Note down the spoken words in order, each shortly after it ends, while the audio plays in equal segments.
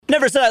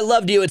Never Said I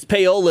Loved You. It's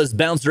Payola's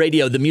Bounce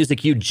Radio, the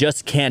music you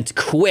just can't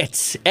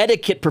quit.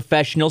 Etiquette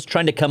professionals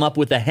trying to come up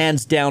with a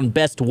hands-down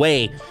best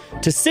way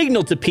to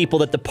signal to people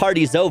that the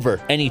party's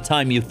over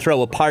anytime you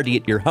throw a party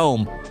at your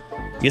home.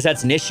 Because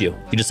that's an issue.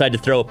 You decide to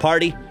throw a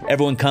party,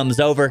 everyone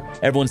comes over,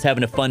 everyone's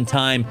having a fun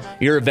time.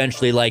 You're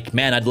eventually like,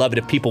 man, I'd love it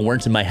if people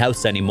weren't in my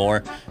house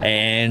anymore.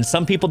 And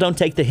some people don't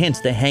take the hint.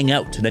 They hang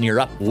out. And then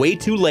you're up way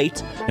too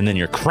late, and then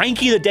you're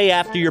cranky the day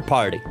after your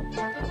party.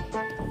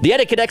 The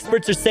etiquette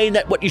experts are saying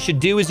that what you should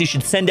do is you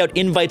should send out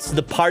invites to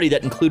the party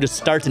that include a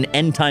start and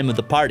end time of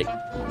the party.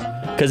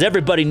 Because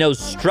everybody knows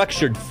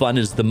structured fun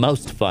is the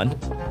most fun.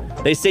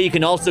 They say you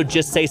can also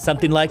just say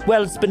something like,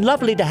 well, it's been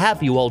lovely to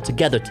have you all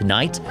together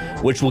tonight,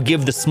 which will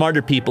give the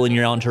smarter people in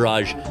your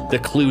entourage the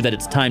clue that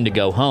it's time to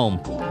go home.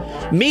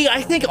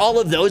 I think all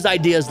of those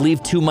ideas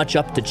leave too much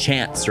up to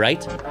chance,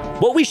 right?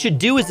 What we should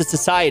do as a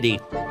society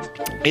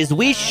is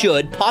we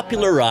should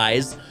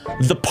popularize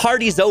the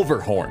party's over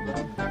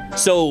horn.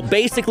 So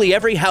basically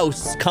every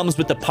house comes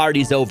with the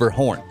party's over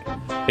horn.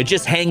 It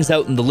just hangs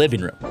out in the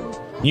living room.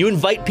 You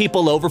invite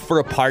people over for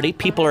a party,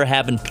 people are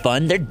having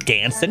fun, they're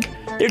dancing,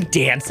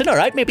 all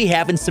right, maybe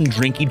having some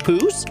drinky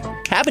poos,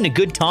 having a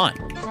good time.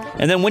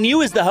 And then when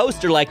you as the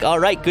host are like, all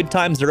right, good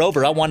times are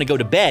over, I want to go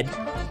to bed,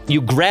 you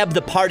grab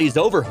the party's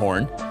over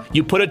horn,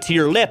 you put it to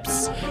your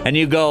lips, and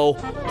you go,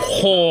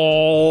 home.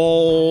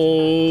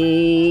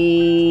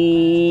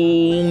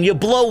 You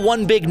blow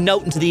one big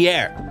note into the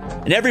air.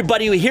 And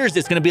everybody who hears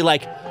this is going to be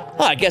like,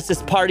 oh, I guess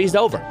this party's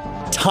over.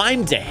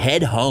 Time to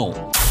head home.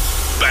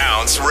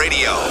 Bounce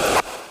Radio.